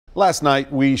Last night,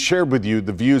 we shared with you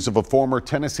the views of a former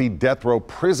Tennessee death row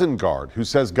prison guard who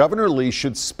says Governor Lee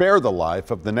should spare the life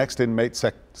of the next inmate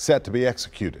set to be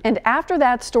executed. And after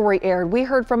that story aired, we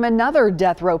heard from another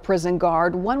death row prison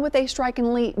guard, one with a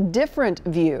strikingly different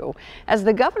view. As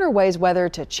the governor weighs whether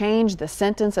to change the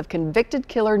sentence of convicted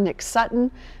killer Nick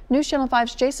Sutton, News Channel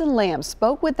 5's Jason Lamb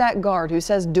spoke with that guard who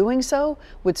says doing so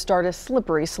would start a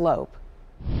slippery slope.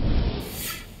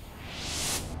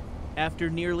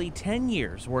 After nearly 10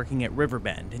 years working at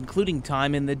Riverbend, including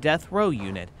time in the death row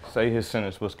unit, say his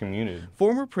sentence was commuted.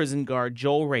 Former prison guard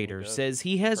Joel Rader says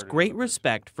he has great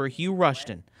respect for Hugh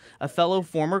Rushton, a fellow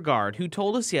former guard who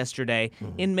told us yesterday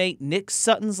inmate Nick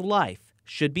Sutton's life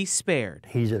should be spared.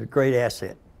 He's a great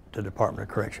asset to the Department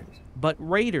of Corrections. But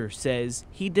Rader says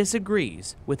he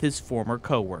disagrees with his former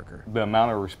co-worker. The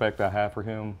amount of respect I have for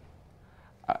him,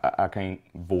 I can't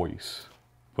voice.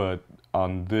 But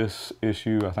on this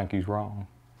issue, I think he's wrong.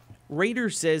 Rader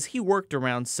says he worked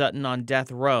around Sutton on death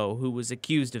row, who was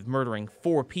accused of murdering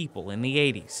 4 people in the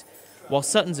 80s. While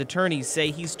Sutton's attorneys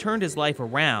say he's turned his life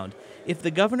around, if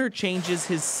the governor changes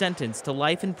his sentence to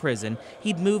life in prison,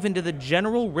 he'd move into the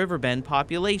general Riverbend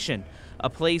population, a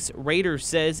place Rader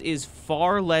says is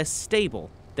far less stable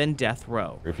than death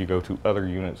row. If you go to other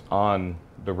units on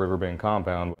the Riverbend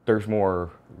compound, there's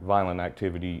more violent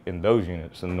activity in those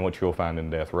units than what you'll find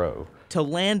in death row. To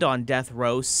land on death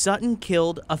row, Sutton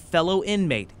killed a fellow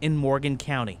inmate in Morgan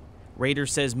County. Rader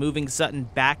says moving Sutton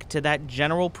back to that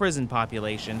general prison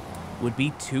population would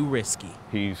be too risky.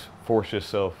 He's forced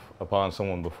himself upon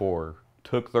someone before,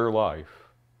 took their life.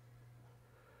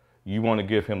 You want to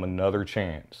give him another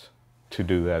chance to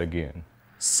do that again.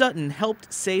 Sutton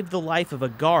helped save the life of a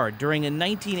guard during a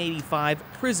 1985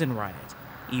 prison riot.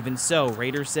 Even so,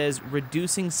 Rader says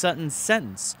reducing Sutton's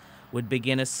sentence would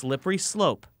begin a slippery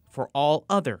slope for all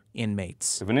other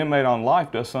inmates. If an inmate on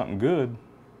life does something good,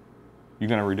 you're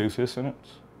going to reduce his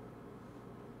sentence?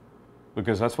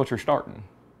 Because that's what you're starting.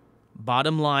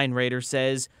 Bottom line, Rader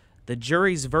says, the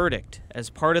jury's verdict as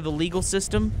part of the legal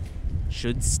system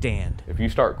should stand. If you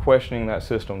start questioning that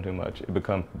system too much, it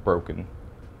becomes broken.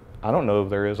 I don't know if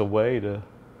there is a way to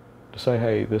say,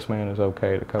 hey, this man is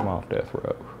okay to come off death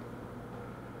row.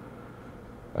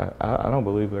 I don't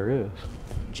believe there is.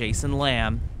 Jason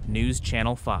Lamb, News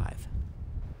Channel 5.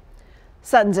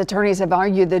 Sutton's attorneys have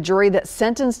argued the jury that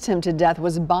sentenced him to death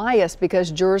was biased because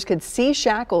jurors could see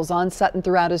shackles on Sutton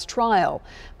throughout his trial.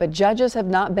 But judges have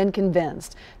not been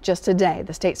convinced. Just today,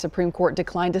 the state Supreme Court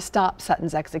declined to stop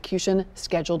Sutton's execution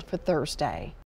scheduled for Thursday.